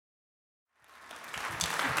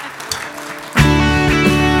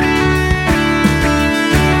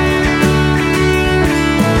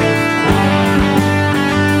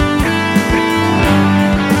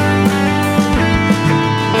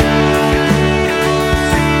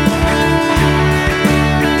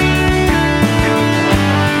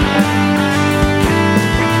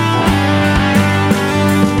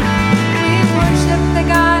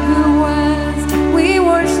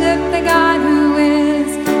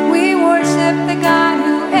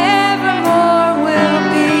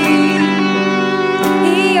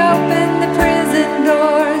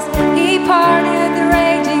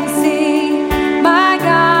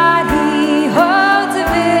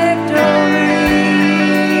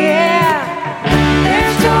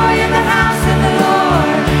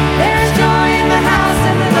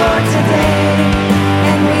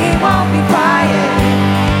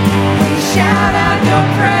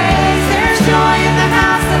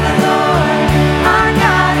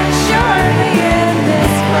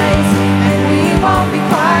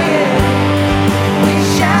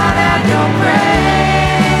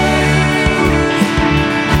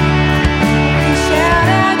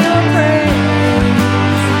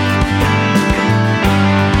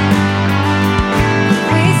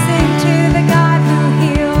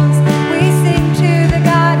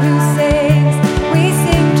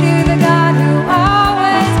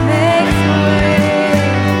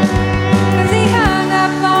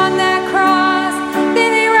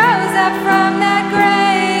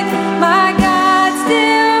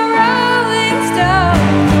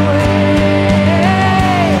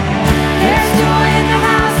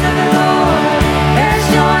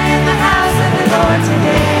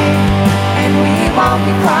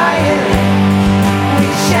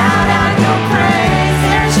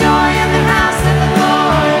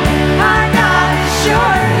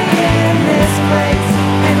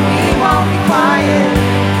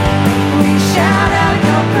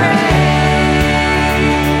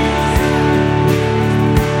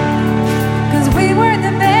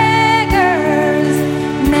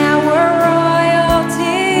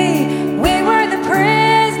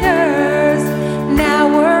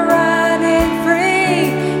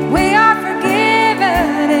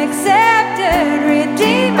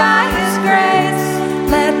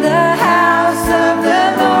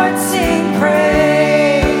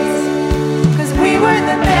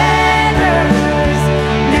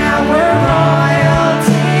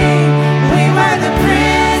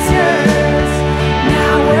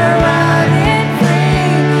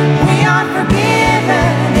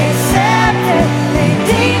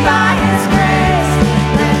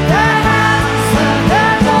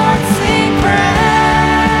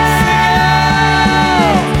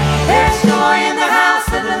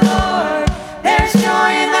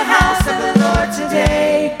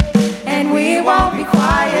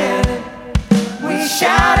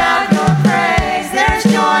shout out your praise. There's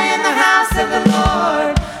joy in the house of the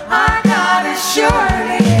Lord. Our God is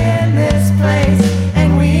surely in this place,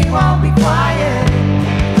 and we won't be quiet.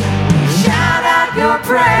 We shout out your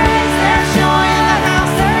praise. There's joy in the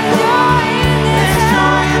house of the Lord. There's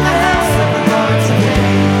joy in the house of the Lord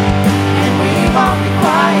today, and we won't be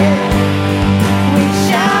quiet. We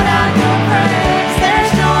shout out your praise. There's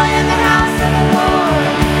joy in the house of the Lord.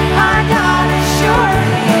 Our God is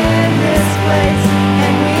surely in this place,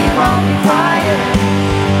 and we won't be quiet.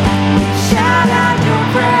 We shout out your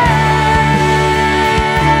praise.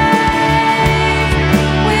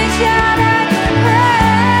 We shout out your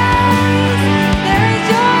praise. There is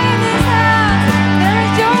joy in this house. There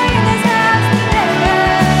is joy in this house today.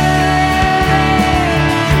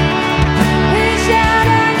 We shout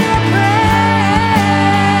out your praise.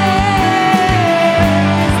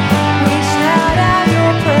 We shout out your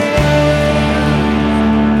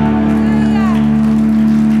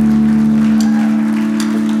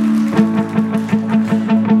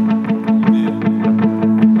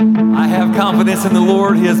I have confidence in the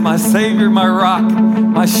Lord. He is my Savior, my rock,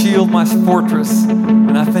 my shield, my fortress.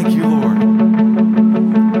 And I thank you, Lord.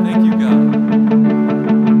 Thank you, God.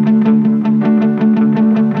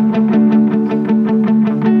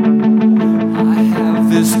 I have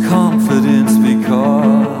this confidence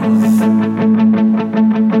because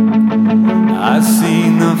I've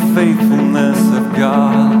seen the faithfulness of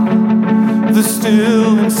God, the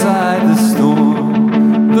still inside the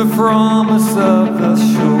storm, the promise of the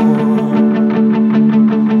shore.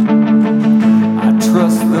 I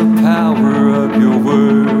trust the power of your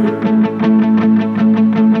word.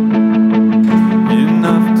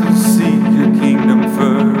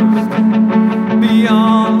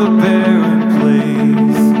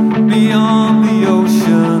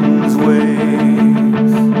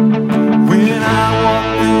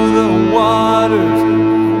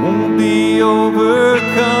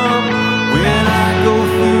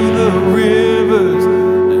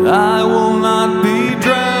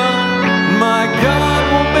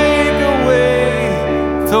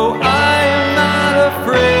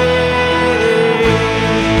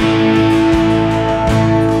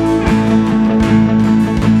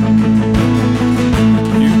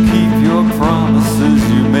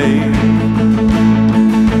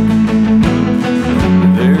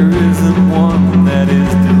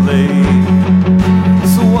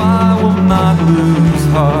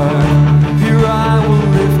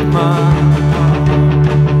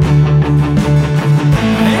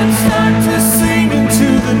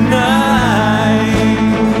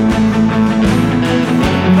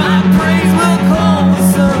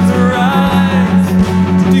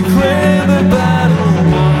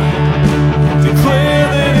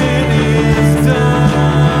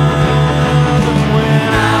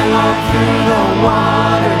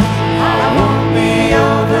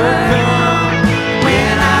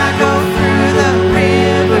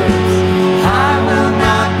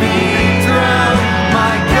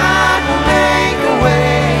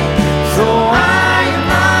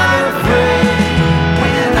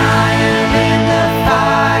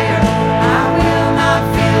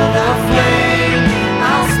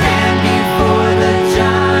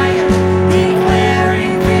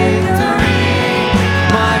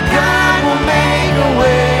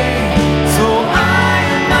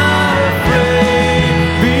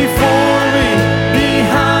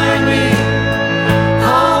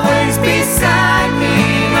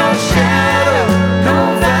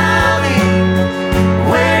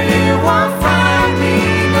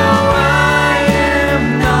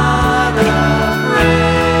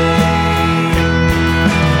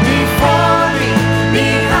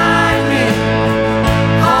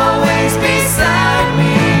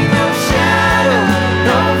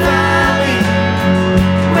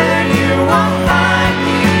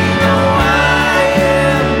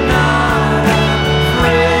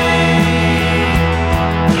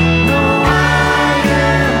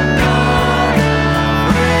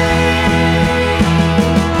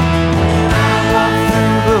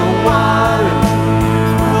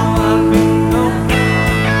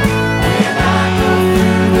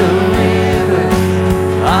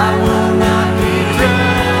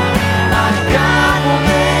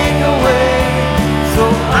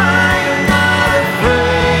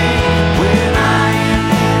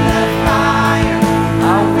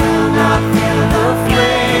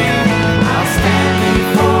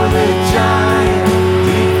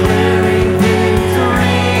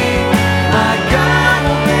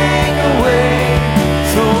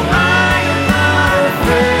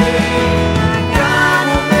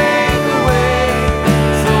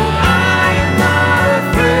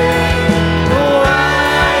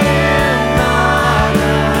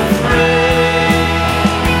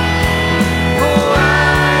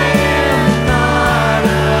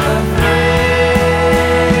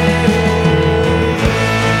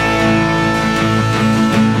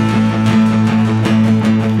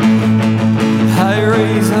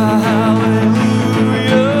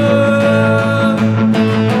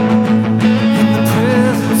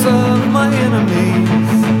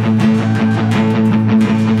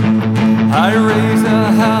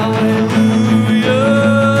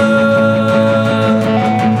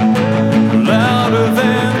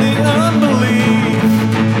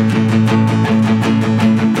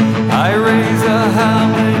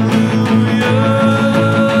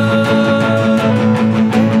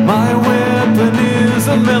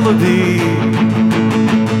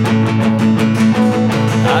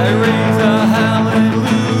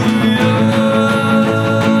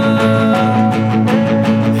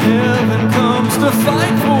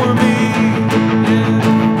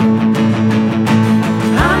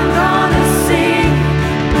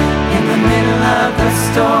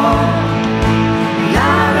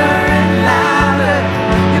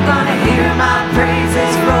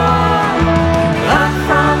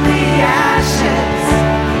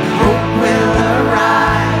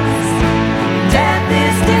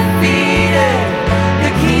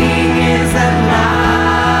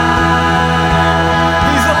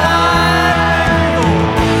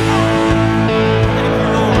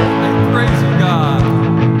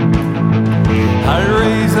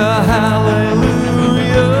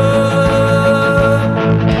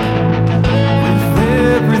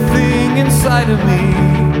 inside of me.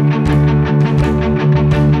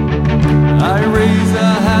 I raise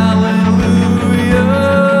a hallelujah.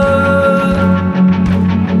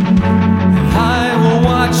 I will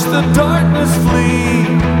watch the darkness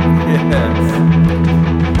flee. Yes.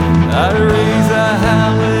 I raise a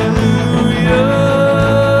hallelujah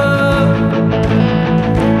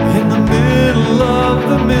in the middle of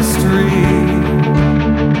the mystery.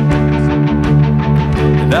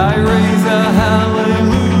 And I raise a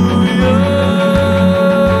hallelujah.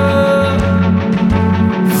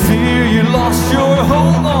 Fear, you lost your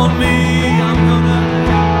hold on me.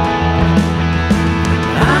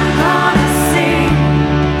 I'm gonna sing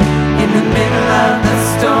in the middle of the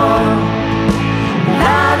storm.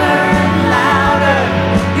 Louder and louder,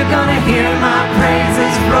 you're gonna hear my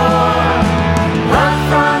praises roar. Up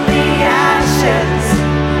from the ashes,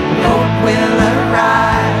 hope will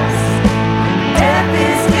arise. Death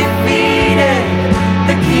is defeated,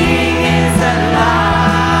 the King is alive.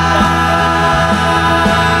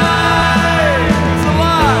 He's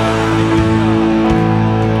alive.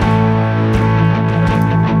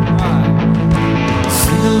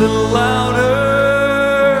 Sing a little louder.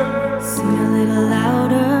 Sing a little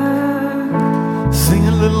louder, Sing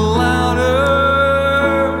a little louder.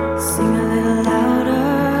 sing a little louder,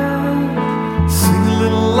 Sing a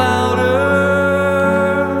little louder.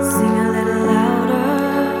 sing a little louder,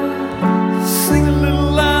 Sing a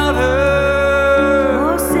little louder.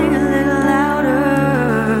 oh sing a little louder.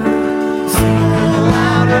 Sing a little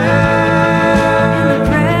louder. In the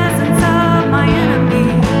presence of my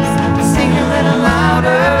enemies, sing a little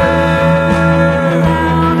louder,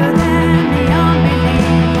 louder than the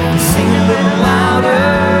unbelief. Sing a little louder.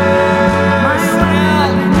 My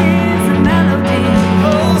weapon is a melody.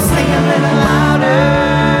 Oh, sing a little louder.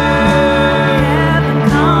 Heaven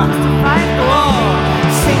comes to fight for me.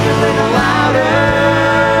 Sing a little louder.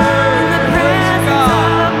 In the presence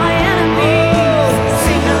of my enemies,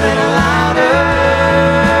 sing a little louder,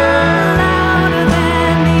 louder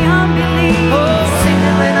than the unbelief. Sing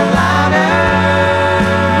a little louder.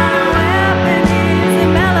 My weapon is a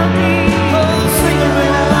melody. Oh, sing a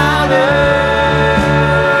little louder.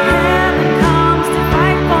 Heaven comes to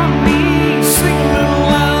fight for me. Sing a little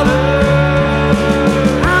louder.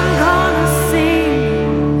 I'm gonna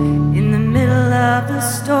sing in the middle of the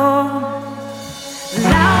storm.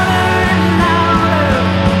 Louder and louder,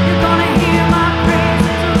 you're gonna hear my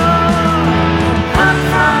praises roar. Up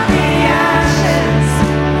from the ashes,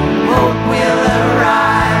 hope will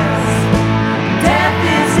arise. Death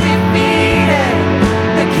is defeated,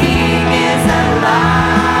 the King is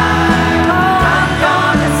alive. Oh, I'm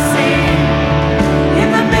gonna sing in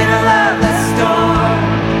the middle of the storm.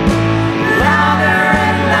 Louder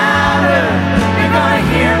and louder, you're gonna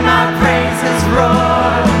hear my praises roar.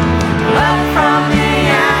 Up from the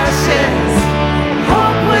ashes,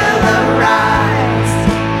 hope will arise.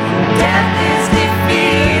 Death is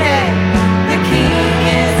defeated, the King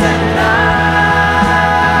is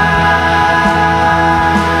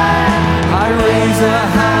alive. I raise a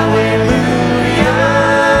hallelujah.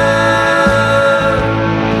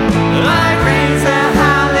 I raise a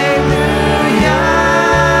hallelujah.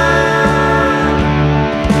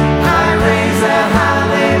 I raise a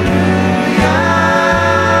hallelujah.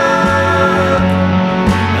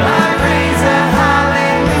 I raise a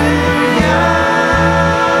hallelujah.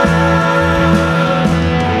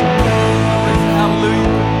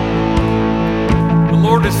 Hallelujah. The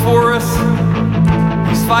Lord is for us.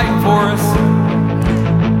 He's fighting for us.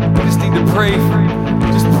 We just need to pray.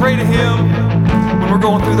 Just pray to Him when we're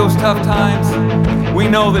going through those tough times. We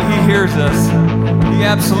know that He hears us. He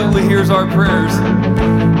absolutely hears our prayers.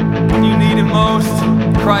 When you need Him most,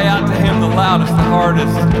 cry out to Him the loudest, the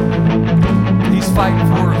hardest. He's fighting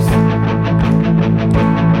for us.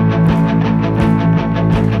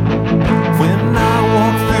 When I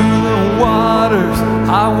walk through the waters,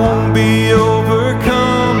 I won't be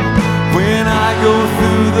overcome. When I go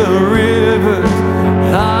through the rivers,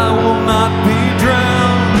 I will not be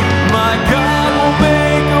drowned. My God will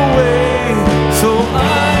make a way, so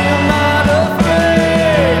I am not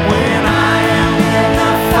afraid. When I am in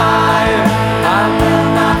the fire, I will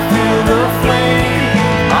not feel the flame.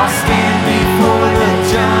 I'll stand before the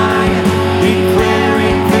giant.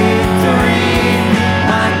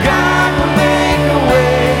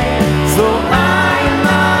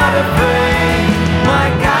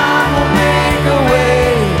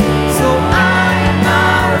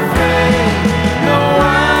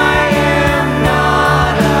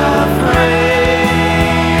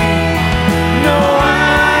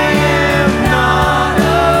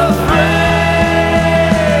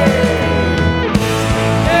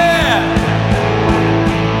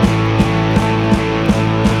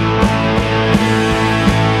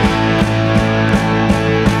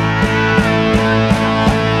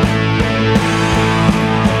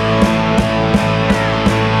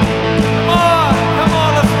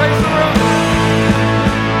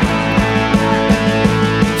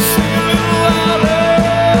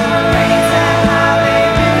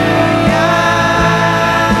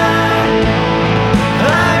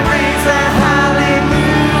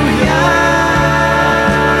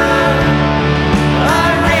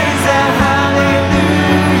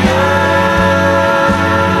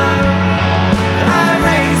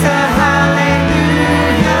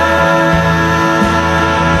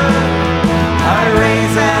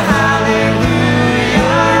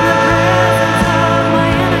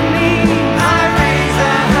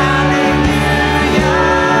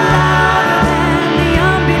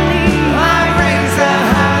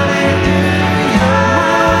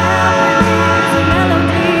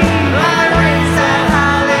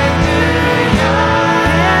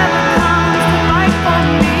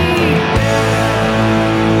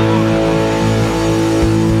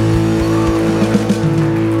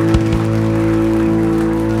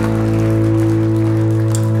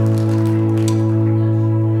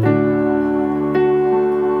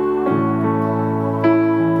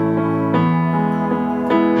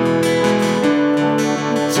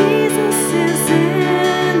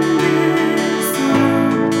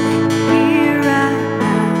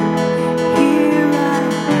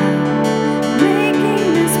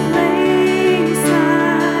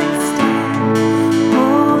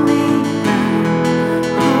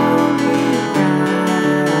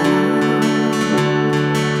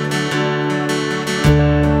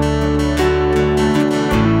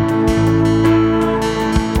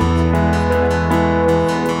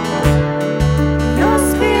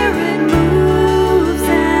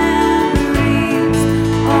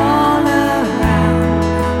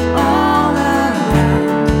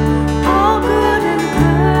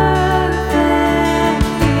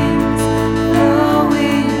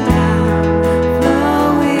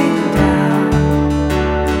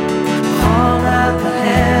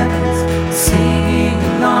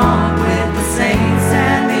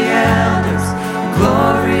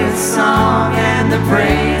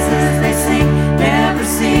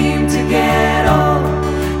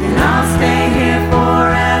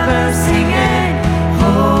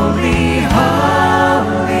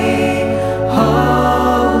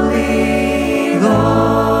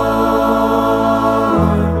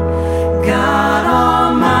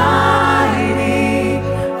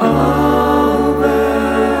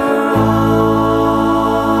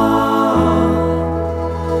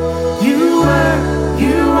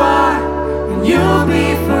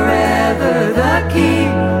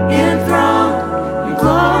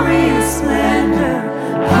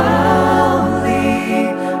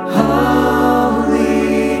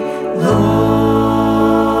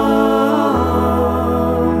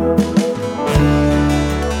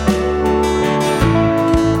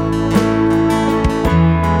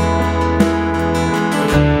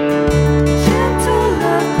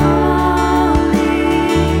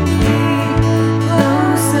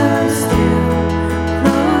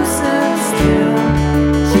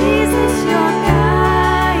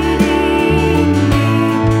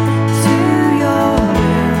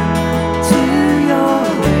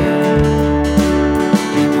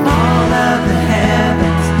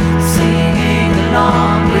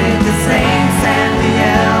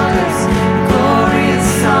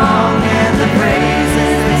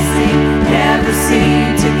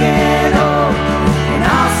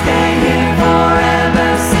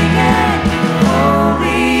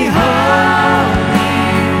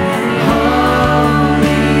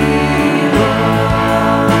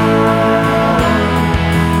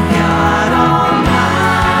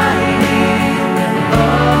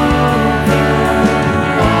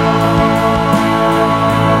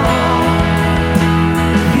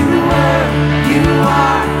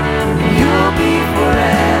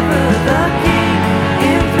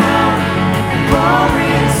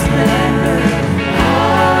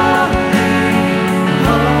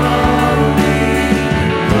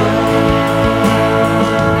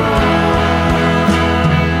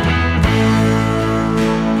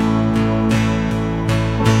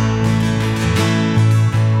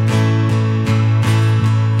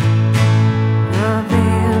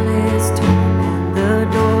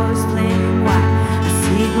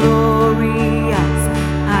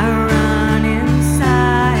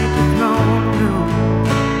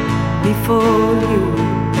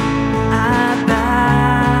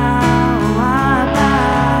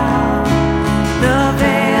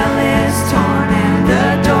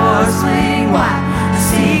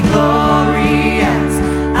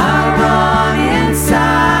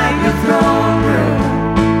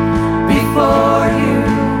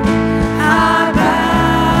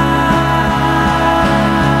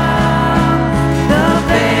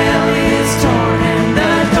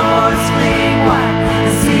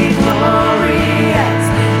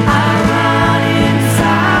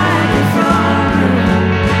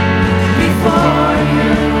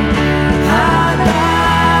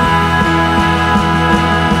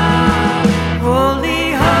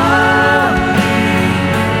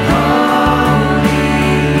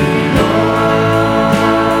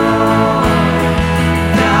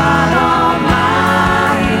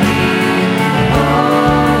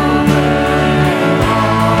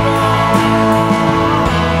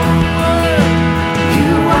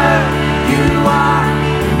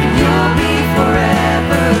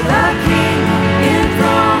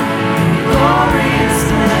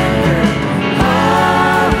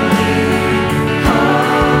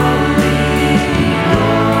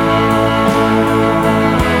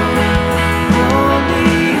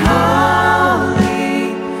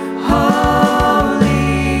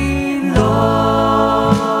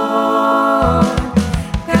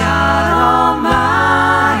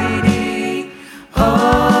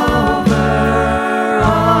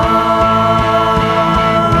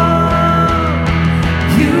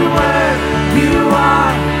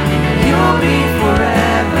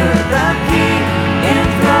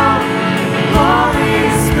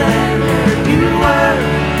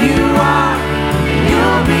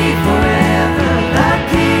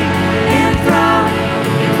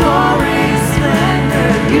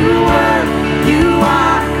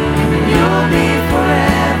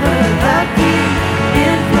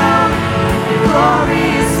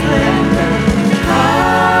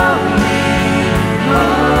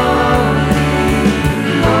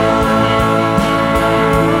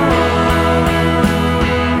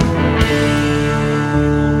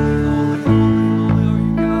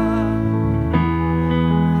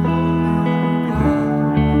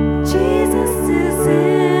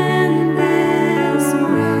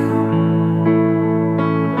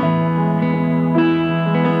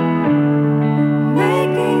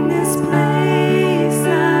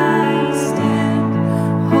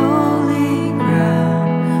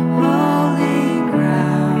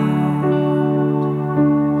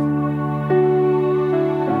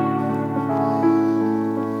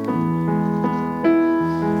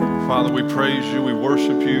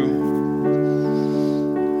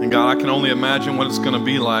 can only imagine what it's going to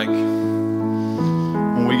be like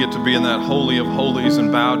when we get to be in that Holy of Holies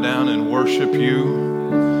and bow down and worship you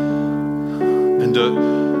and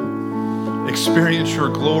to experience your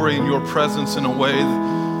glory and your presence in a way,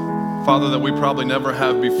 Father, that we probably never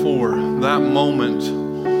have before. That moment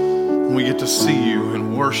when we get to see you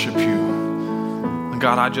and worship you. And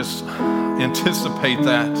God, I just anticipate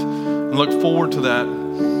that and look forward to that.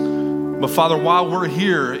 But Father, while we're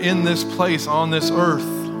here in this place on this earth,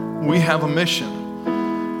 we have a mission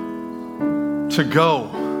to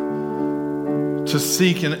go, to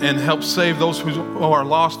seek and help save those who are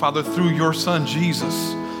lost, Father, through your Son,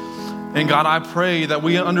 Jesus. And God, I pray that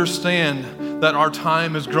we understand that our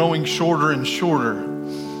time is growing shorter and shorter.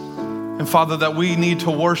 And Father, that we need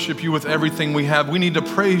to worship you with everything we have. We need to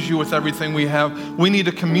praise you with everything we have. We need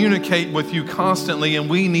to communicate with you constantly, and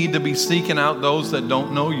we need to be seeking out those that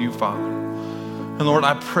don't know you, Father. And Lord,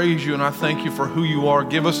 I praise you and I thank you for who you are.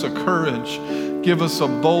 Give us a courage, give us a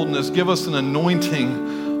boldness, give us an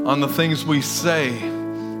anointing on the things we say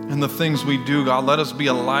and the things we do, God. Let us be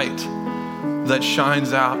a light that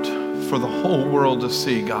shines out for the whole world to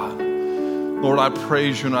see, God. Lord, I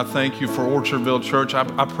praise you and I thank you for Orchardville Church. I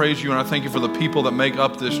praise you and I thank you for the people that make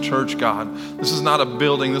up this church, God. This is not a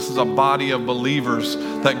building. This is a body of believers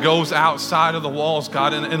that goes outside of the walls,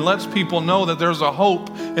 God, and lets people know that there's a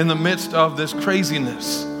hope in the midst of this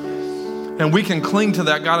craziness. And we can cling to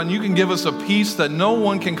that, God, and you can give us a peace that no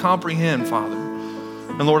one can comprehend, Father.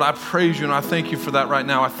 And Lord, I praise you and I thank you for that right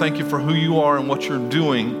now. I thank you for who you are and what you're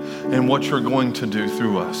doing and what you're going to do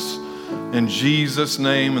through us. In Jesus'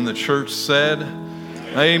 name, and the church said,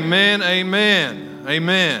 amen, amen,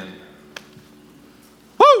 amen.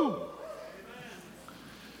 Woo!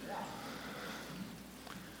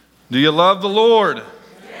 Do you love the Lord?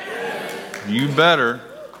 Yes. You better.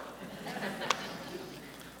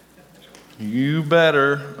 You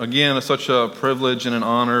better. Again, it's such a privilege and an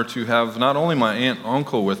honor to have not only my aunt and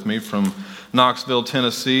uncle with me from Knoxville,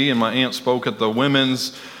 Tennessee, and my aunt spoke at the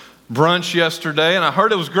women's brunch yesterday, and I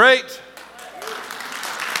heard it was great.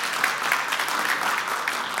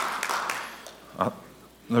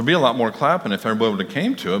 There'd be a lot more clapping if everybody would have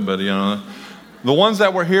came to it, but the ones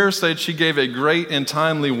that were here said she gave a great and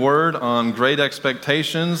timely word on great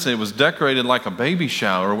expectations. It was decorated like a baby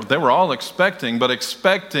shower. They were all expecting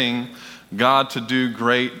God to do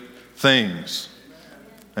great things.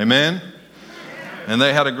 Amen? And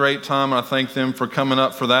they had a great time, and I thank them for coming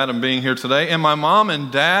up for that and being here today. And my mom and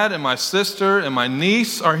dad and my sister and my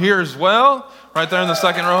niece are here as well, right there in the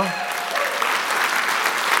second row.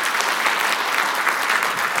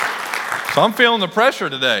 So I'm feeling the pressure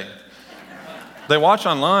today. They watch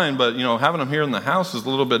online, but having them here in the house is a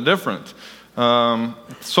little bit different.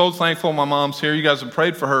 So thankful my mom's here. You guys have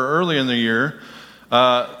prayed for her early in the year.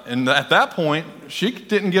 And at that point, she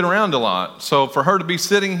didn't get around a lot. So for her to be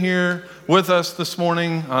sitting here with us this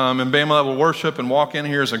morning and being able to worship and walk in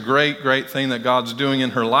here is a great, great thing that God's doing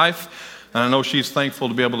in her life. And I know she's thankful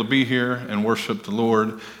to be able to be here and worship the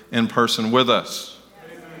Lord in person with us.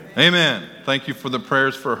 Amen. Thank you for the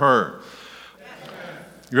prayers for her.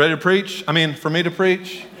 You ready to preach? For me to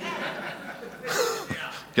preach?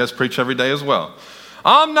 You guys preach every day as well.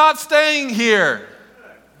 I'm not staying here.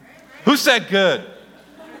 Who said good?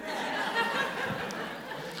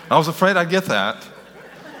 I was afraid I'd get that.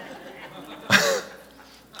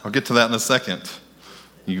 I'll get to that in a second.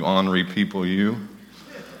 You ornery people, you.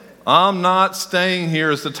 I'm not staying here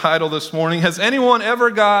is the title this morning. Has anyone ever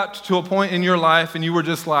got to a point in your life and you were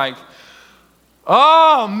just like,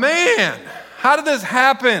 oh man, how did this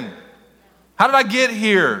happen? How did I get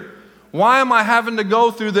here? Why am I having to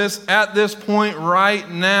go through this at this point right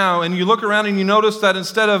now? And you look around and you notice that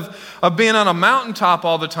instead of being on a mountaintop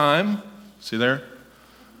all the time, see there?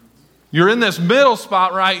 You're in this middle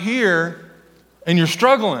spot right here and you're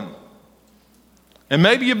struggling. And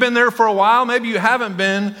maybe you've been there for a while, maybe you haven't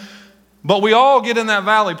been, but we all get in that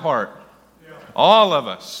valley part. All of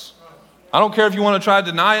us. I don't care if you want to try to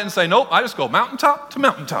deny it and say, nope, I just go mountaintop to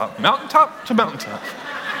mountaintop, mountaintop to mountaintop.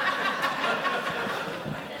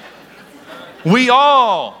 We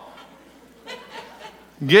all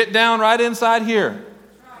get down right inside here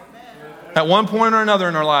at one point or another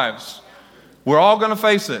in our lives. We're all going to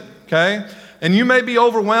face it, okay? And you may be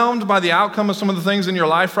overwhelmed by the outcome of some of the things in your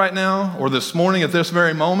life right now or this morning at this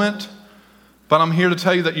very moment, but I'm here to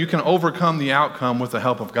tell you that you can overcome the outcome with the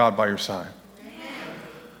help of God by your side.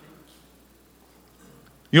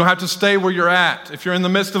 You don't have to stay where you're at. If you're in the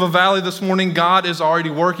midst of a valley this morning, God is already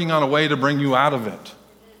working on a way to bring you out of it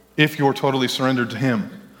if you're totally surrendered to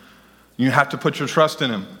Him. You have to put your trust in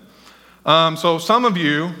Him. So some of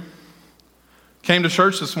you, came to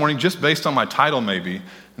church this morning just based on my title maybe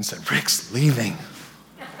and said, Rick's leaving.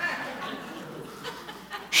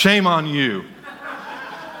 Shame on you.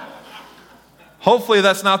 Hopefully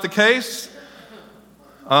that's not the case.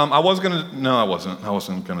 I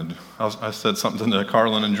said something to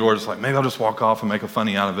Carlin and George, like, maybe I'll just walk off and make a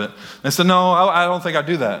funny out of it. And they said, no, I don't think I'd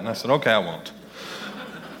do that. And I said, okay, I won't.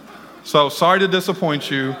 So sorry to disappoint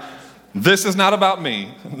you. This is not about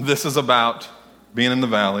me. This is about being in the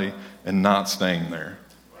valley and not staying there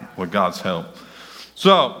with God's help.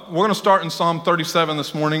 So we're going to start in Psalm 37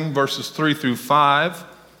 this morning, verses 3 through 5.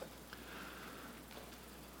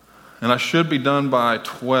 And I should be done by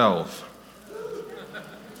 12.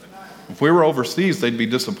 If we were overseas, they'd be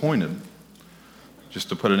disappointed, just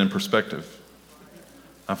to put it in perspective.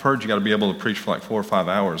 I've heard you got to be able to preach for like 4 or 5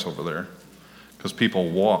 hours over there because people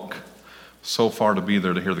walk so far to be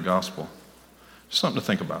there to hear the gospel. Just something to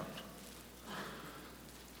think about.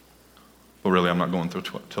 But really, I'm not going through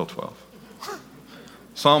till 12.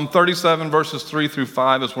 Psalm 37, verses 3 through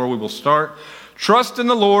 5 is where we will start. Trust in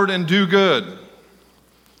the Lord and do good.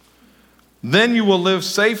 Then you will live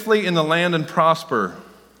safely in the land and prosper.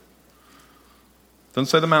 Doesn't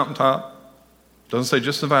say the mountaintop. Doesn't say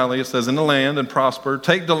just the valley. It says in the land and prosper.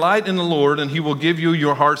 Take delight in the Lord, and he will give you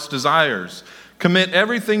your heart's desires. Commit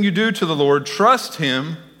everything you do to the Lord. Trust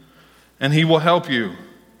him, and he will help you.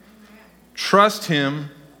 Trust him,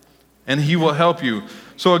 and he will help you.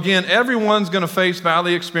 So again, everyone's going to face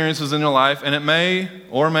valley experiences in their life, and it may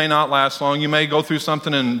or may not last long. You may go through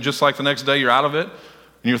something, and just like the next day, you're out of it,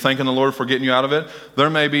 and you're thanking the Lord for getting you out of it. There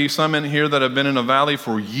may be some in here that have been in a valley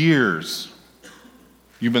for years.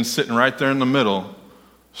 You've been sitting right there in the middle,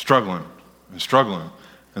 struggling and struggling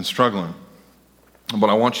and struggling.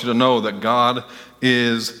 But I want you to know that God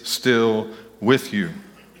is still with you.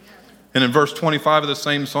 And in verse 25 of the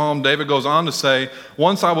same psalm, David goes on to say,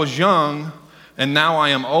 once I was young, and now I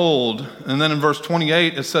am old. And then in verse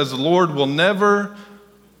 28, it says, the Lord will never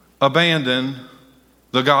abandon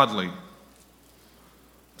the godly.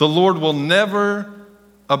 The Lord will never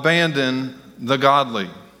abandon the godly.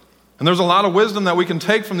 And there's a lot of wisdom that we can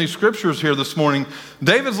take from these scriptures here this morning.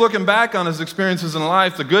 David's looking back on his experiences in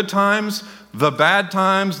life, the good times, the bad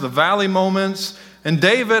times, the valley moments. And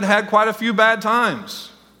David had quite a few bad times.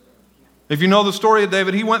 If you know the story of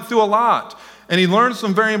David, he went through a lot. And he learned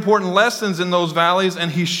some very important lessons in those valleys, and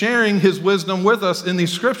he's sharing his wisdom with us in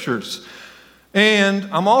these scriptures. And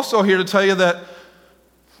I'm also here to tell you that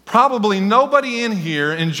probably nobody in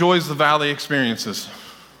here enjoys the valley experiences.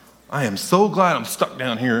 I am so glad I'm stuck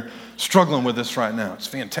down here struggling with this right now. It's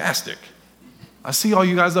fantastic. I see all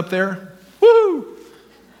you guys up there. Woo!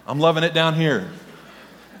 I'm loving it down here.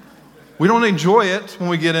 We don't enjoy it when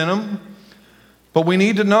we get in them, but we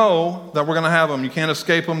need to know that we're going to have them. You can't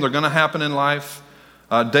escape them. They're going to happen in life.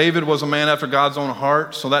 David was a man after God's own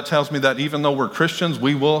heart, so that tells me that even though we're Christians,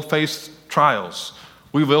 we will face trials.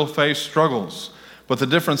 We will face struggles. But the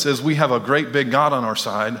difference is we have a great big God on our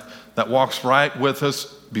side that walks right with us,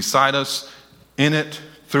 beside us, in it,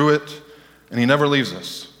 through it, and he never leaves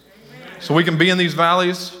us. So we can be in these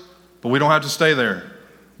valleys, but we don't have to stay there.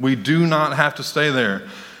 We do not have to stay there.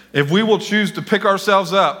 If we will choose to pick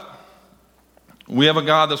ourselves up, we have a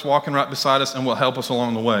God that's walking right beside us and will help us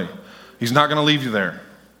along the way. He's not going to leave you there.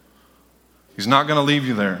 He's not going to leave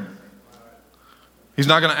you there. He's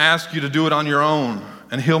not going to ask you to do it on your own,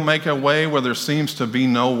 and he'll make a way where there seems to be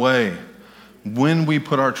no way when we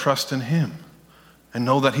put our trust in him and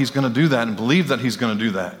know that he's going to do that and believe that he's going to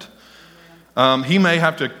do that. He may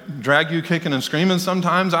have to drag you kicking and screaming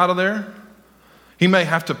sometimes out of there. He may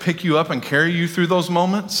have to pick you up and carry you through those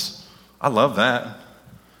moments. I love that.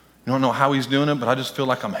 You don't know how he's doing it, but I just feel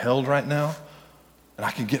like I'm held right now and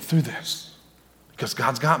I can get through this because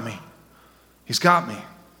God's got me. He's got me.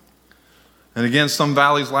 And again, some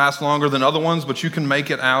valleys last longer than other ones, but you can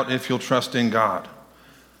make it out if you'll trust in God.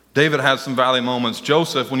 David had some valley moments.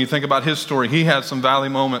 Joseph, when you think about his story, he had some valley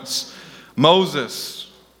moments.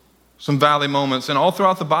 Moses, some valley moments. And all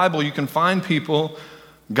throughout the Bible, you can find people,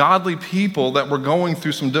 godly people, that were going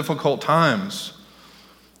through some difficult times.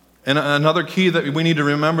 And another key that we need to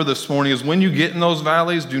remember this morning is when you get in those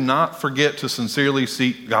valleys, do not forget to sincerely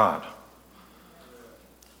seek God.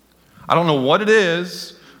 I don't know what it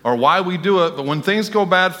is or why we do it, but when things go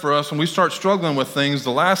bad for us, when we start struggling with things,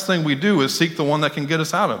 the last thing we do is seek the one that can get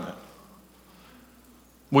us out of it.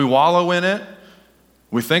 We wallow in it.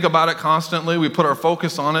 We think about it constantly. We put our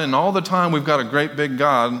focus on it, and all the time we've got a great big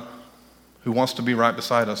God who wants to be right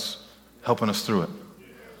beside us, helping us through it.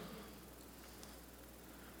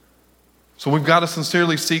 So we've got to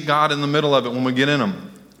sincerely seek God in the middle of it when we get in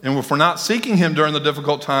them. And if we're not seeking him during the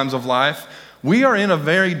difficult times of life, We are in a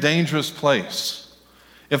very dangerous place.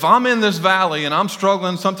 If I'm in this valley and I'm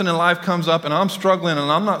struggling, something in life comes up and I'm struggling and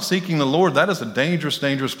I'm not seeking the Lord, that is a dangerous,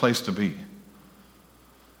 dangerous place to be.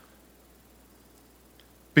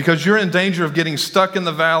 Because you're in danger of getting stuck in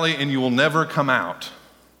the valley and you will never come out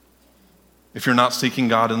if you're not seeking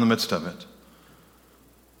God in the midst of it.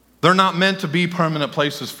 They're not meant to be permanent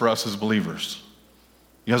places for us as believers.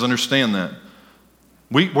 You guys understand that?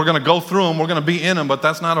 We're going to go through them, we're going to be in them, but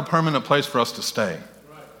that's not a permanent place for us to stay.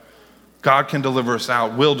 God can deliver us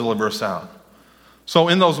out, will deliver us out. So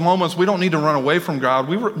in those moments, we don't need to run away from God.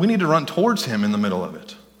 We need to run towards Him in the middle of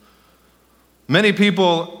it. Many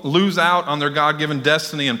people lose out on their God-given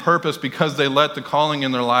destiny and purpose because they let the calling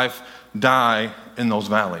in their life die in those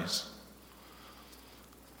valleys.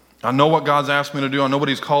 I know what God's asked me to do. I know what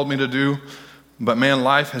He's called me to do. But man,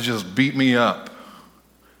 life has just beat me up.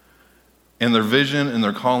 And their vision and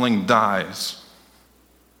their calling dies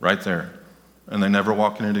right there. And they never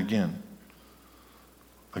walk in it again.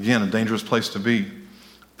 Again, a dangerous place to be.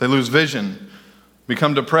 They lose vision,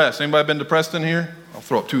 become depressed. Anybody been depressed in here? I'll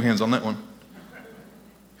throw up 2 hands on that one.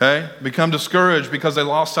 Okay? Become discouraged because they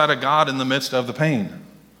lost sight of God in the midst of the pain.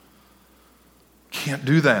 Can't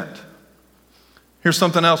do that. Here's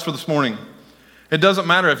something else for this morning. It doesn't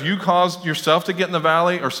matter if you caused yourself to get in the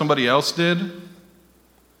valley or somebody else did.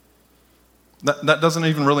 That doesn't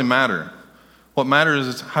even really matter. What matters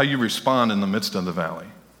is how you respond in the midst of the valley.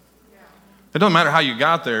 It doesn't matter how you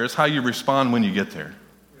got there, it's how you respond when you get there.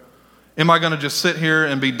 Am I going to just sit here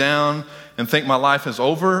and be down and think my life is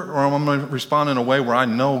over, or am I going to respond in a way where I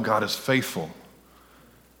know God is faithful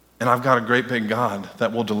and I've got a great big God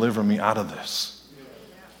that will deliver me out of this?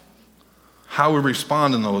 How we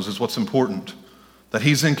respond in those is what's important. That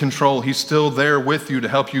He's in control. He's still there with you to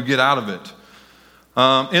help you get out of it.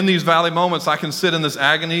 In these valley moments, I can sit in this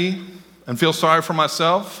agony and feel sorry for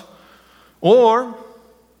myself, or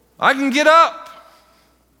I can get up.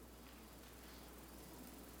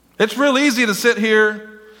 It's real easy to sit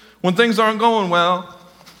here when things aren't going well.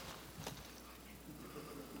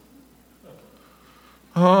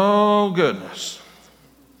 Oh, goodness.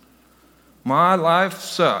 My life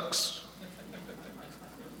sucks.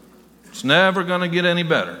 It's never going to get any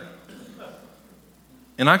better.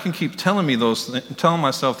 And I can keep telling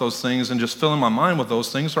myself those things and just filling my mind with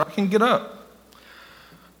those things so I can get up.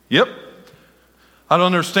 Yep. I don't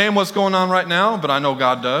understand what's going on right now, but I know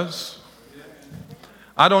God does.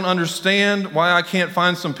 I don't understand why I can't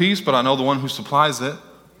find some peace, but I know the one who supplies it.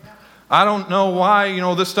 I don't know why,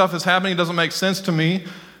 this stuff is happening. It doesn't make sense to me,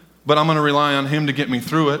 but I'm going to rely on Him to get me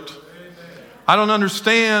through it. I don't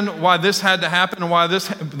understand why this had to happen and why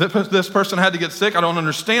this person had to get sick. I don't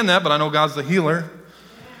understand that, but I know God's the healer.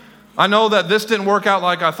 I know that this didn't work out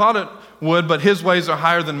like I thought it would, but His ways are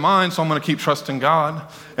higher than mine, so I'm going to keep trusting God.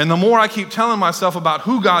 And the more I keep telling myself about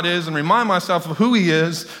who God is and remind myself of who He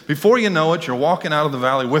is, before you know it, you're walking out of the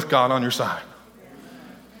valley with God on your side.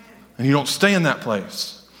 And you don't stay in that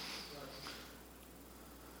place.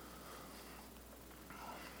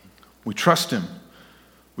 We trust Him.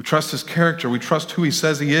 We trust His character. We trust who He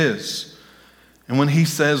says He is. And when He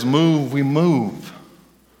says move, we move.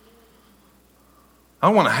 I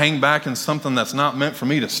don't want to hang back in something that's not meant for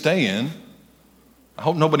me to stay in. I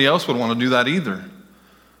hope nobody else would want to do that either.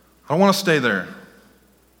 I don't want to stay there.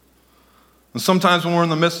 And sometimes when we're in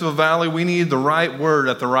the midst of a valley, we need the right word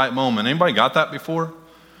at the right moment. Anybody got that before?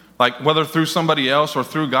 Like whether through somebody else or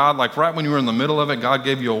through God, like right when you were in the middle of it, God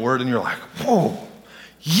gave you a word and you're like, whoa,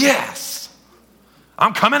 yes,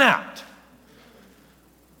 I'm coming out.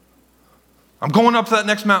 I'm going up to that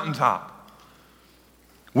next mountaintop.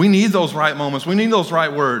 We need those right moments. We need those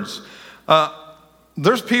right words.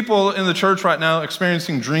 There's people in the church right now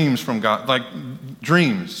experiencing dreams from God, like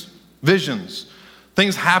dreams, visions,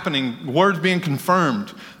 things happening, words being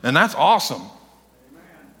confirmed, and that's awesome.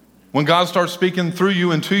 When God starts speaking through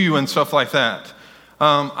you and to you and stuff like that.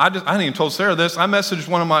 I hadn't even told Sarah this. I messaged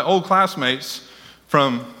one of my old classmates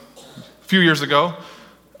from a few years ago,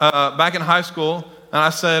 back in high school, and I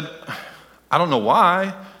said, I don't know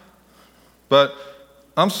why, but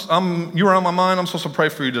you were on my mind. I'm supposed to pray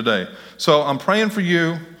for you today. So I'm praying for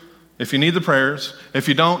you if you need the prayers. If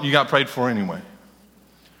you don't, you got prayed for anyway.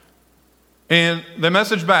 And they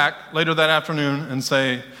message back later that afternoon and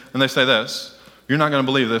they say this, you're not going to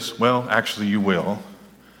believe this. Well, actually you will.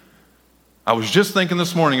 I was just thinking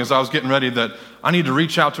this morning as I was getting ready that I need to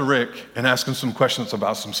reach out to Rick and ask him some questions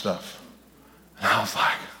about some stuff. And I was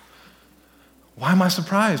like, why am I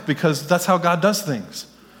surprised? Because that's how God does things.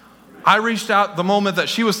 I reached out the moment that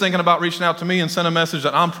she was thinking about reaching out to me and sent a message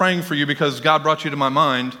that I'm praying for you because God brought you to my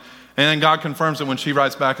mind. And then God confirms it when she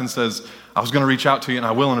writes back and says, I was going to reach out to you, and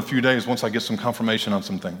I will in a few days once I get some confirmation on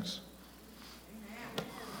some things.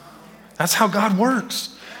 That's how God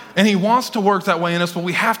works. And he wants to work that way in us, but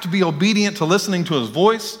we have to be obedient to listening to his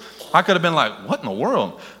voice. I could have been like, what in the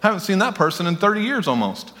world? I haven't seen that person in 30 years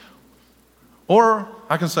almost. Or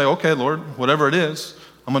I can say, okay, Lord, whatever it is,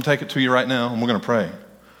 I'm going to take it to you right now, and we're going to pray.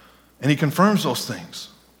 And he confirms those things.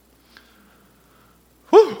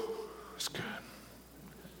 Whew, it's good.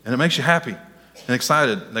 And it makes you happy and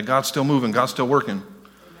excited that God's still moving, God's still working.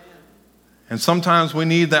 And sometimes we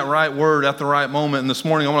need that right word at the right moment. And this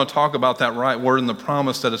morning I want to talk about that right word and the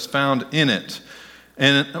promise that is found in it.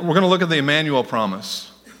 And we're going to look at the Emmanuel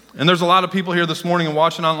promise. And there's a lot of people here this morning and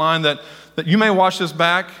watching online that you may watch this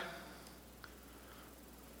back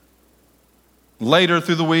later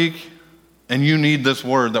through the week, and you need this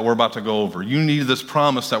word that we're about to go over. You need this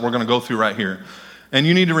promise that we're going to go through right here. And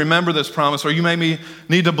you need to remember this promise, or you may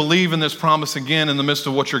need to believe in this promise again in the midst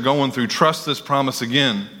of what you're going through. Trust this promise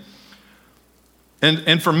again.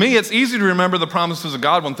 And for me, it's easy to remember the promises of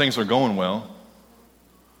God when things are going well.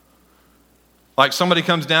 Like somebody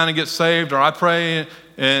comes down and gets saved, or I pray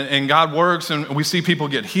and God works and we see people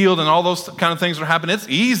get healed and all those kind of things are happening. It's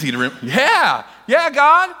easy to remember. Yeah,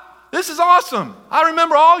 God, this is awesome. I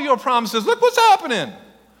remember all your promises. Look what's happening.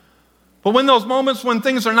 But when those moments when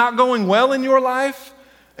things are not going well in your life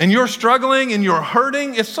and you're struggling and you're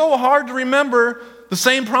hurting, it's so hard to remember the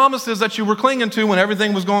same promises that you were clinging to when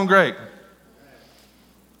everything was going great.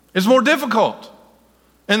 It's more difficult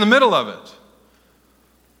in the middle of it.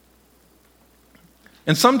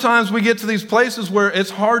 And sometimes we get to these places where it's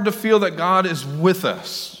hard to feel that God is with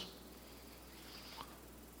us.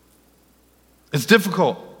 It's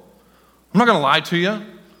difficult. I'm not going to lie to you.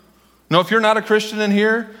 No, if you're not a Christian in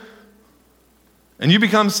here and you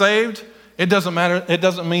become saved, it doesn't matter. It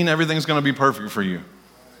doesn't mean everything's going to be perfect for you.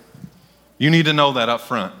 You need to know that up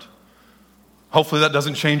front. Hopefully that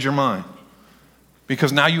doesn't change your mind.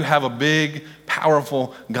 Because now you have a big,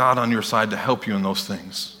 powerful God on your side to help you in those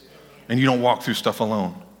things. And you don't walk through stuff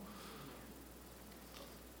alone.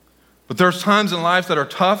 But there's times in life that are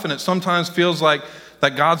tough, and it sometimes feels like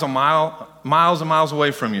that God's miles and miles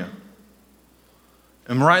away from you.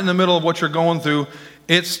 And right in the middle of what you're going through,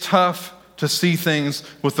 it's tough to see things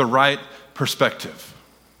with the right perspective.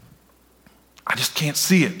 I just can't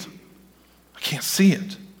see it. I can't see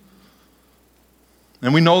it.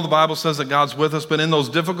 And we know the Bible says that God's with us, but in those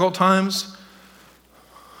difficult times,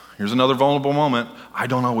 here's another vulnerable moment, I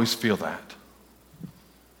don't always feel that.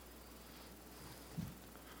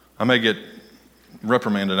 I may get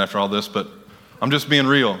reprimanded after all this, but I'm just being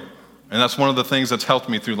real. And that's one of the things that's helped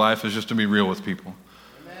me through life is just to be real with people.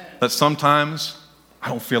 Amen. That sometimes I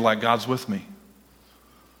don't feel like God's with me.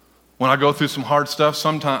 When I go through some hard stuff,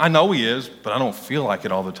 sometimes I know he is, but I don't feel like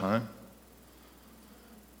it all the time.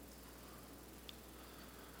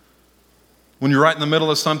 When you're right in the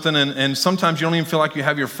middle of something and sometimes you don't even feel like you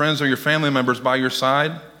have your friends or your family members by your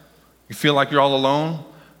side. You feel like you're all alone.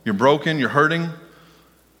 You're broken. You're hurting.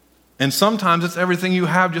 And sometimes it's everything you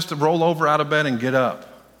have just to roll over out of bed and get up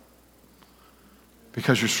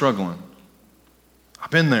because you're struggling.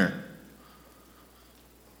 I've been there.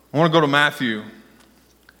 I want to go to Matthew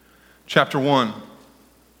chapter 1.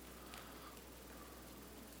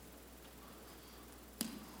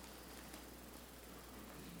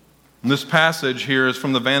 And this passage here is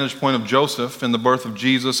from the vantage point of Joseph and the birth of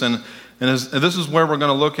Jesus, and this is where we're going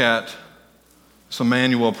to look at this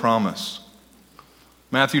Emmanuel promise.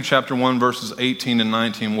 Matthew chapter 1, verses 18 and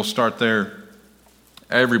 19. We'll start there.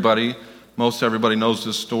 Most everybody knows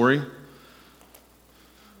this story.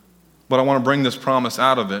 But I want to bring this promise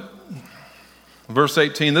out of it. Verse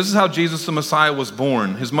 18, this is how Jesus the Messiah was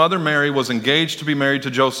born. His mother Mary was engaged to be married to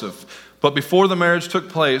Joseph. But before the marriage took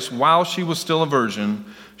place, while she was still a virgin,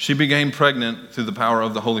 she became pregnant through the power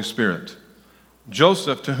of the Holy Spirit.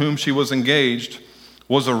 Joseph, to whom she was engaged,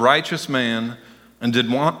 was a righteous man and did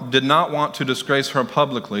not want to disgrace her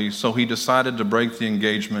publicly, so he decided to break the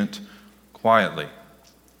engagement quietly.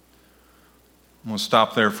 I'm going to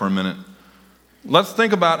stop there for a minute. Let's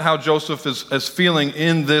think about how Joseph is feeling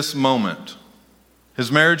in this moment.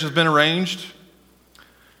 His marriage has been arranged.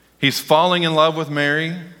 He's falling in love with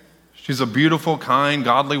Mary. She's a beautiful, kind,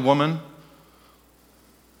 godly woman.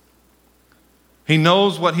 He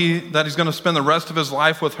knows that he's going to spend the rest of his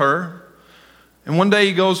life with her. And one day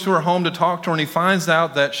he goes to her home to talk to her, and he finds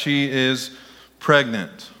out that she is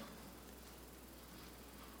pregnant.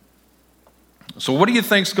 So what do you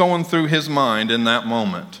think's going through his mind in that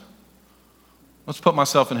moment? Let's put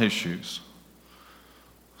myself in his shoes.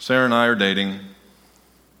 Sarah and I are dating.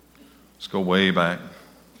 Let's go way back.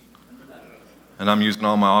 and I'm using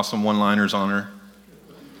all my awesome one-liners on her.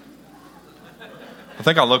 I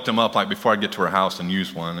think I looked them up like before I get to her house and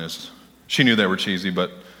used one. She knew they were cheesy, but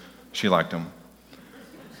she liked them.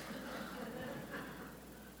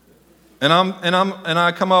 And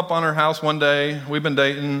I come up on her house one day. We've been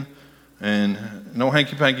dating, and no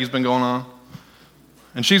hanky-panky's been going on.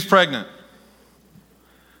 And she's pregnant.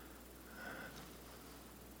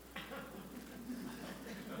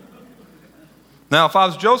 Now, if I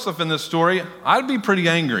was Joseph in this story, I'd be pretty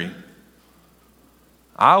angry.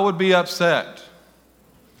 I would be upset.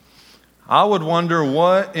 I would wonder,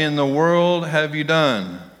 what in the world have you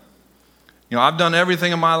done? You know, I've done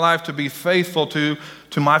everything in my life to be faithful to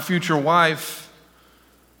my future wife,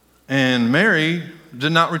 and Mary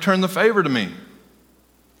did not return the favor to me. And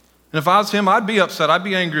if I was him, I'd be upset. I'd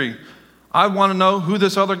be angry. I'd want to know who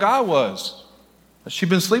this other guy was that she'd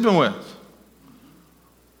been sleeping with.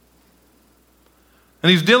 And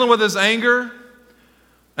he's dealing with his anger,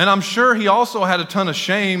 and I'm sure he also had a ton of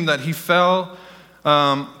shame that he felt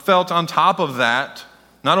on top of that.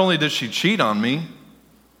 Not only did she cheat on me,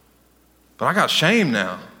 but I got shame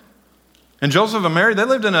now. And Joseph and Mary, they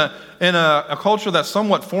lived in a culture that's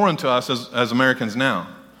somewhat foreign to us as Americans now.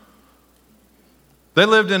 They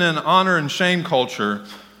lived in an honor and shame culture.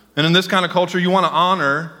 And in this kind of culture, you want to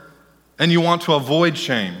honor and you want to avoid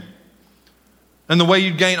shame. And the way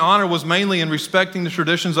you'd gain honor was mainly in respecting the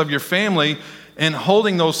traditions of your family and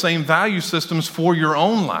holding those same value systems for your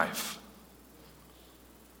own life.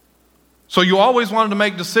 So you always wanted to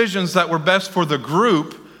make decisions that were best for the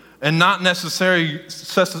group and not necessarily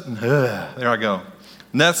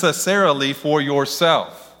for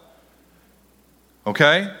yourself.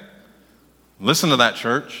 Okay? Listen to that,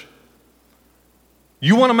 church.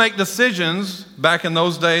 You want to make decisions back in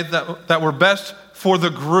those days that were best for the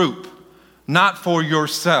group, not for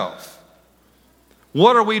yourself.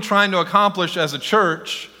 What are we trying to accomplish as a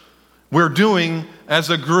church? We're doing as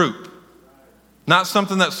a group. Not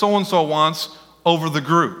something that so-and-so wants over the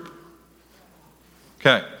group.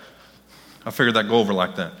 Okay. I figured that'd go over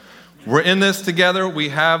like that. We're in this together. We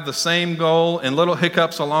have the same goal, and little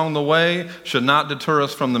hiccups along the way should not deter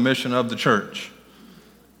us from the mission of the church.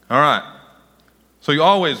 All right. So you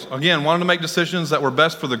always, again, wanted to make decisions that were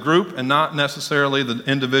best for the group and not necessarily the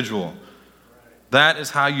individual. That is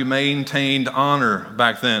how you maintained honor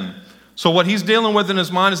back then. So what he's dealing with in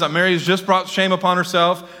his mind is that Mary has just brought shame upon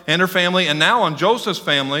herself and her family, and now on Joseph's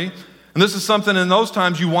family. And this is something in those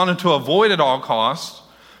times you wanted to avoid at all costs.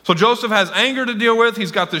 So Joseph has anger to deal with.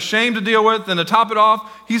 He's got the shame to deal with. And to top it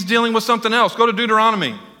off, he's dealing with something else. Go to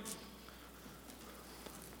Deuteronomy.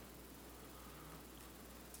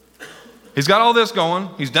 He's got all this going.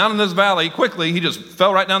 He's down in this valley. Quickly, he just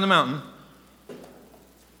fell right down the mountain.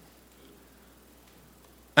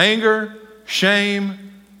 Anger,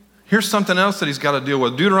 shame. Here's something else that he's got to deal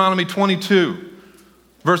with. Deuteronomy 22,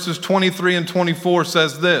 verses 23 and 24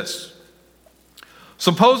 says this.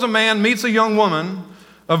 Suppose a man meets a young woman,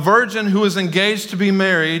 a virgin who is engaged to be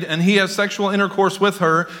married, and he has sexual intercourse with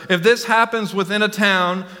her. If this happens within a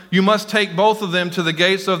town, you must take both of them to the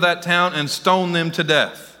gates of that town and stone them to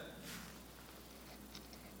death.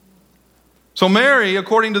 So Mary,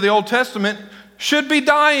 according to the Old Testament, should be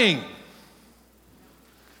dying.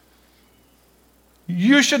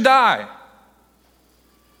 You should die.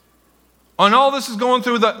 And all this is going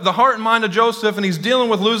through the heart and mind of Joseph, and he's dealing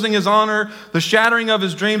with losing his honor, the shattering of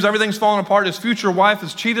his dreams. Everything's falling apart. His future wife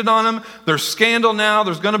has cheated on him. There's scandal now.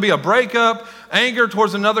 There's going to be a breakup, anger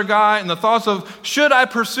towards another guy, and the thoughts of, should I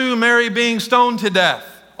pursue Mary being stoned to death?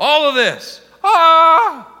 All of this.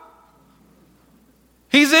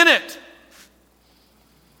 He's in it.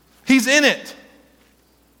 He's in it.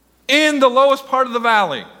 In the lowest part of the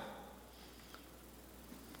valley.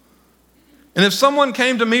 And if someone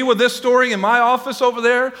came to me with this story in my office over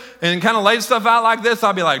there and kind of laid stuff out like this,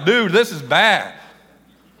 I'd be like, dude, this is bad.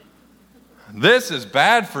 This is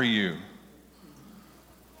bad for you.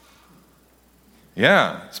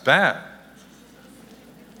 Yeah, it's bad.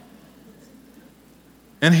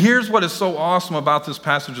 And here's what is so awesome about this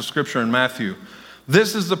passage of Scripture in Matthew.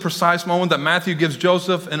 This is the precise moment that Matthew gives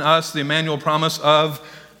Joseph and us the Emmanuel promise of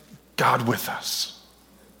God with us.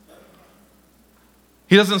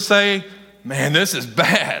 He doesn't say, man, this is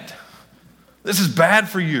bad. This is bad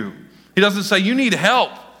for you. He doesn't say, you need help.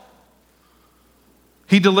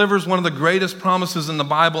 He delivers one of the greatest promises in the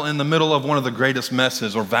Bible in the middle of one of the greatest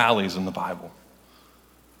messes or valleys in the Bible.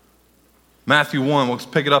 Matthew 1, we'll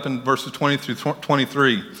pick it up in verses 20 through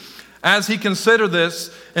 23. As he considered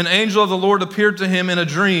this, an angel of the Lord appeared to him in a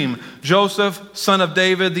dream. Joseph, son of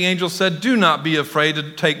David, the angel said, do not be afraid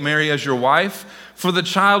to take Mary as your wife, For the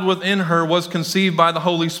child within her was conceived by the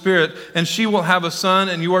Holy Spirit, and she will have a son,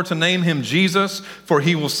 and you are to name him Jesus, for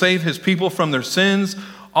he will save his people from their sins.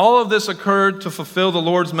 All of this occurred to fulfill the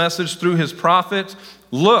Lord's message through his prophet.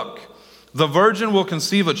 Look, the virgin will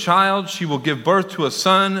conceive a child, she will give birth to a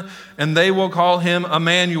son, and they will call him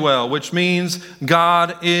Emmanuel, which means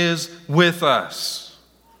God is with us.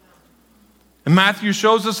 And Matthew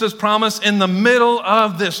shows us this promise in the middle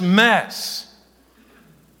of this mess.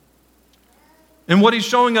 And what he's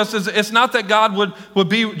showing us is it's not that God would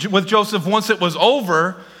be with Joseph once it was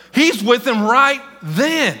over. He's with him right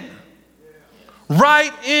then.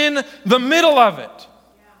 Right in the middle of it.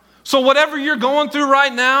 So whatever you're going through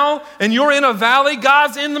right now and you're in a valley,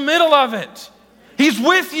 God's in the middle of it. He's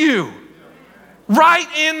with you. Right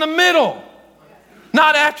in the middle.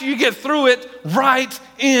 Not after you get through it, right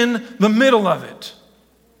in the middle of it.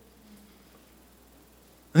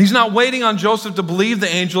 And he's not waiting on Joseph to believe the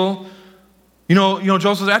angel. You know,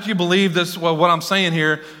 Joseph, after you believe this, well, what I'm saying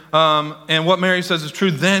here, and what Mary says is true,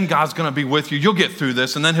 then God's going to be with you. You'll get through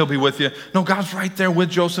this, and then he'll be with you. No, God's right there with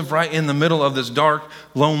Joseph, right in the middle of this dark,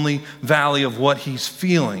 lonely valley of what he's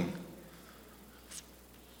feeling.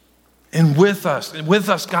 And with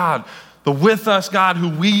us God, the with us God who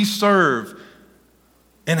we serve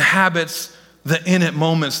inhabits the in it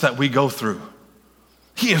moments that we go through.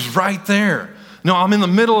 He is right there. No, I'm in the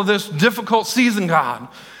middle of this difficult season, God.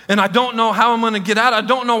 And I don't know how I'm going to get out. I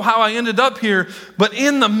don't know how I ended up here. But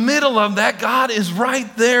in the middle of that, God is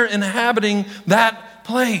right there inhabiting that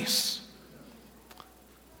place.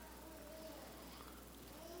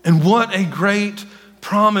 And what a great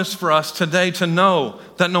promise for us today to know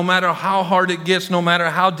that no matter how hard it gets, no matter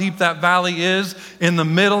how deep that valley is, in the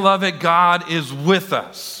middle of it, God is with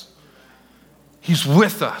us. He's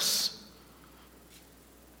with us.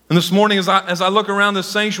 And this morning, as I look around this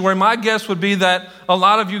sanctuary, my guess would be that a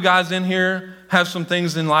lot of you guys in here have some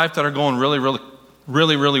things in life that are going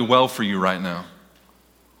really well for you right now.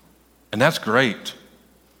 And that's great.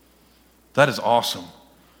 That is awesome.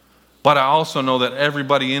 But I also know that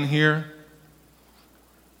everybody in here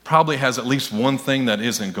probably has at least one thing that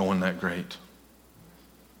isn't going that great.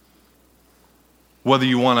 Whether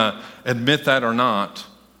you want to admit that or not,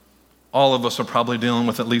 all of us are probably dealing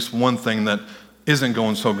with at least one thing that isn't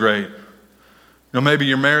going so great. You know, maybe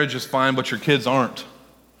your marriage is fine, but your kids aren't.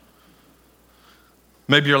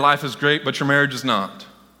 Maybe your life is great, but your marriage is not.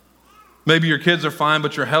 Maybe your kids are fine,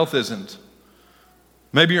 but your health isn't.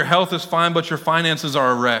 Maybe your health is fine, but your finances are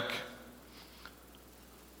a wreck.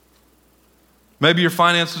 Maybe your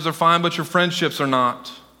finances are fine, but your friendships are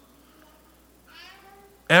not.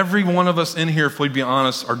 Every one of us in here, if we'd be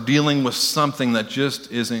honest, are dealing with something that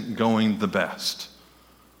just isn't going the best.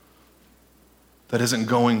 That isn't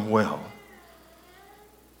going well.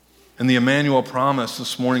 And the Emmanuel promise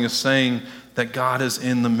this morning is saying that God is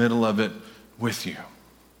in the middle of it with you.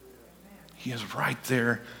 He is right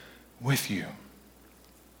there with you.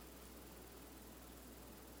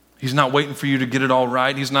 He's not waiting for you to get it all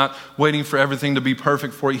right. He's not waiting for everything to be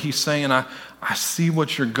perfect for you. He's saying, I see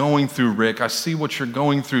what you're going through, Rick. I see what you're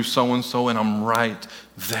going through, so-and-so, and I'm right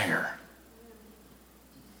there.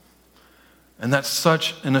 And that's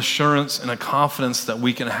such an assurance and a confidence that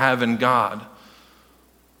we can have in God,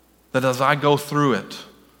 that as I go through it,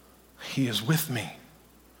 He is with me.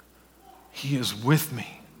 He is with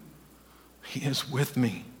me. He is with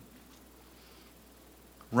me.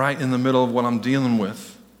 Right in the middle of what I'm dealing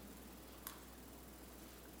with.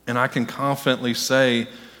 And I can confidently say,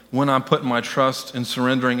 when I'm putting my trust in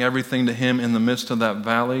surrendering everything to Him in the midst of that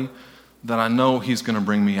valley, that I know He's going to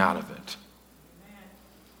bring me out of it.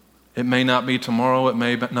 It may not be tomorrow, it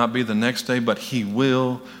may not be the next day, but He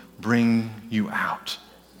will bring you out.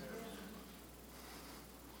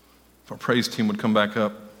 If our praise team would come back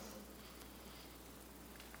up.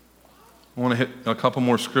 I want to hit a couple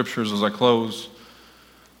more scriptures as I close.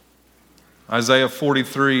 Isaiah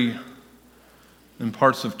 43 and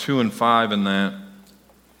parts of 2 and 5 in that.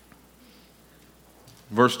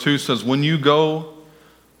 Verse 2 says, when you go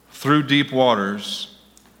through deep waters,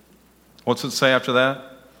 what's it say after that?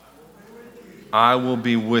 I will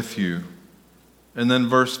be with you. And then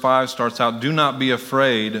verse 5 starts out, do not be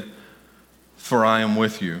afraid, for I am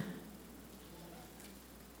with you.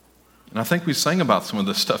 And I think we sang about some of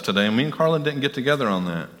this stuff today, and me and Carlin didn't get together on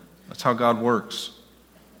that. That's how God works.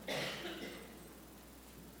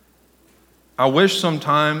 I wish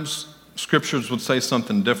sometimes scriptures would say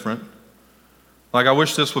something different. Like I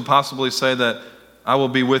wish this would possibly say that I will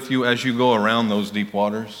be with you as you go around those deep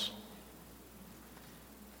waters.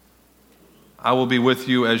 I will be with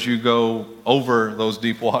you as you go over those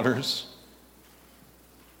deep waters.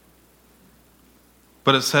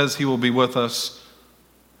 But it says He will be with us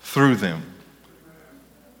through them.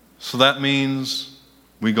 So that means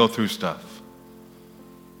we go through stuff.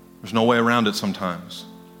 There's no way around it sometimes.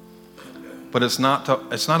 But it's not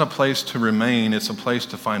a place to remain, it's a place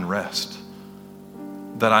to find rest.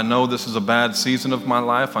 That I know this is a bad season of my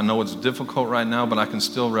life, I know it's difficult right now, but I can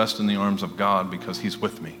still rest in the arms of God because He's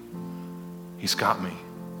with me. He's got me.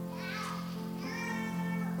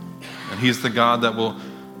 And He's the God that will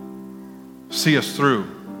see us through.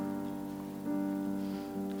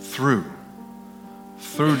 Through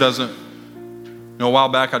doesn't, a while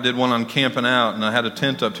back I did one on camping out and I had a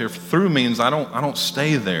tent up here. Through means I don't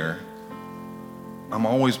stay there. I'm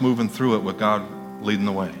always moving through it with God leading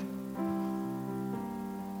the way.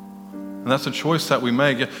 And that's a choice that we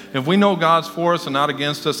make. If we know God's for us and not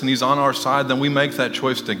against us and He's on our side, then we make that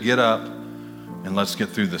choice to get up and let's get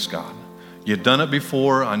through this, God. You've done it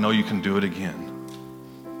before, I know you can do it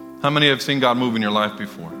again. How many have seen God move in your life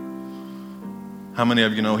before? How many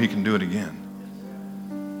of you know He can do it again?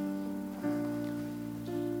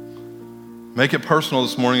 Make it personal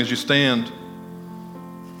this morning as you stand.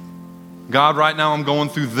 God, right now I'm going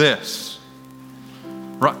through this.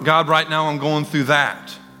 God, right now I'm going through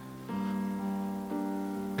that.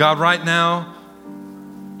 God, right now,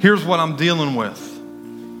 here's what I'm dealing with.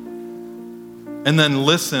 And then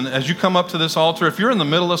listen, as you come up to this altar, if you're in the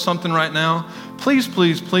middle of something right now, please,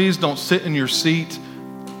 please, please don't sit in your seat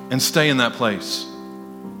and stay in that place.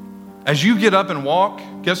 As you get up and walk,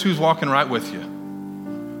 guess who's walking right with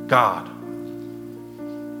you? God.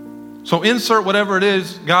 So insert whatever it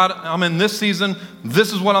is, God, I'm in this season,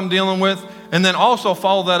 this is what I'm dealing with, and then also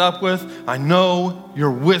follow that up with, I know you're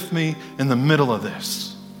with me in the middle of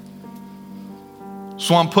this.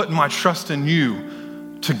 So I'm putting my trust in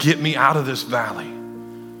you to get me out of this valley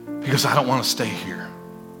because I don't want to stay here.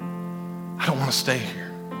 I don't want to stay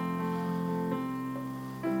here.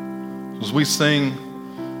 As we sing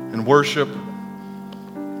and worship,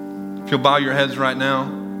 if you'll bow your heads right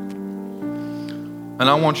now, and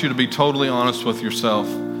I want you to be totally honest with yourself.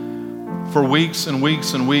 For weeks and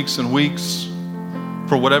weeks and weeks and weeks,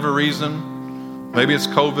 for whatever reason, maybe it's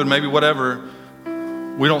COVID, maybe whatever,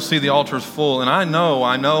 we don't see the altars full. And I know,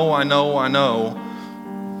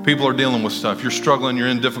 people are dealing with stuff. You're struggling, you're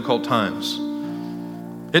in difficult times.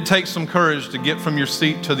 It takes some courage to get from your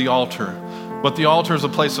seat to the altar. But the altar is a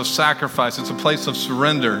place of sacrifice. It's a place of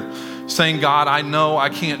surrender. Saying, God, I know I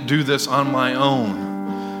can't do this on my own.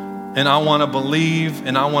 And I want to believe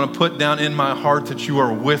and I want to put down in my heart that you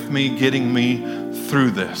are with me, getting me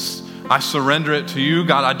through this. I surrender it to you.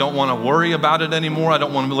 God, I don't want to worry about it anymore. I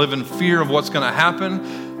don't want to live in fear of what's going to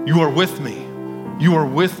happen. You are with me. You are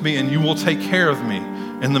with me and you will take care of me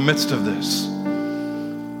in the midst of this.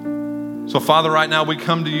 So Father, right now we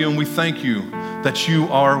come to you and we thank you that you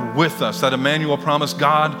are with us, that Emmanuel promised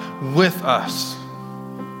God with us.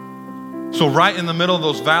 So right in the middle of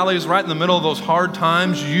those valleys, right in the middle of those hard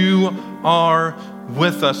times, you are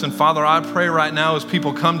with us. And Father, I pray right now as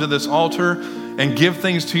people come to this altar and give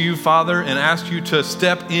things to you, Father, and ask you to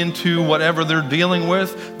step into whatever they're dealing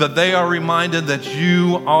with, that they are reminded that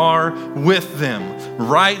you are with them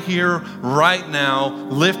right here, right now,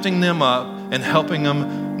 lifting them up and helping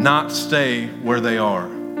them not stay where they are.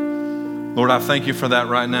 Lord, I thank you for that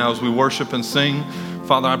right now as we worship and sing.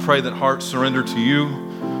 Father, I pray that hearts surrender to you.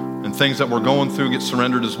 And things that we're going through get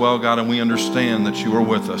surrendered as well, God, and we understand that you are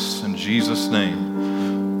with us. In Jesus'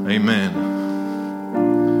 name, amen.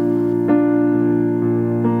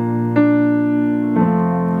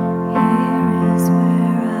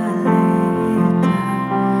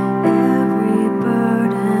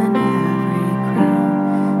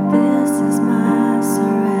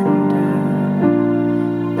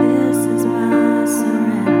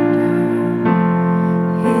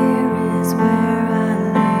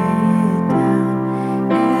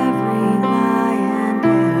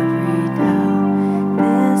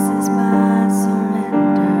 My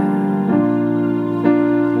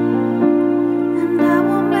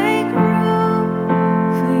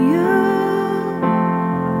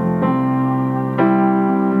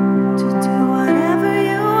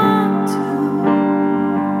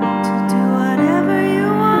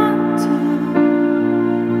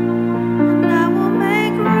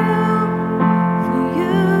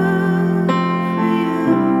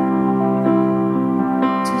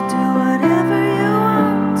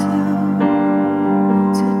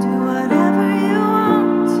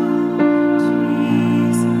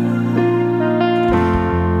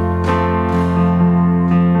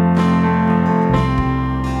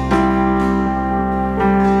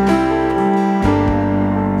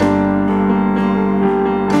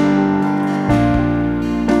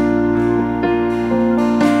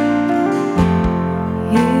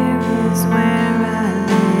is where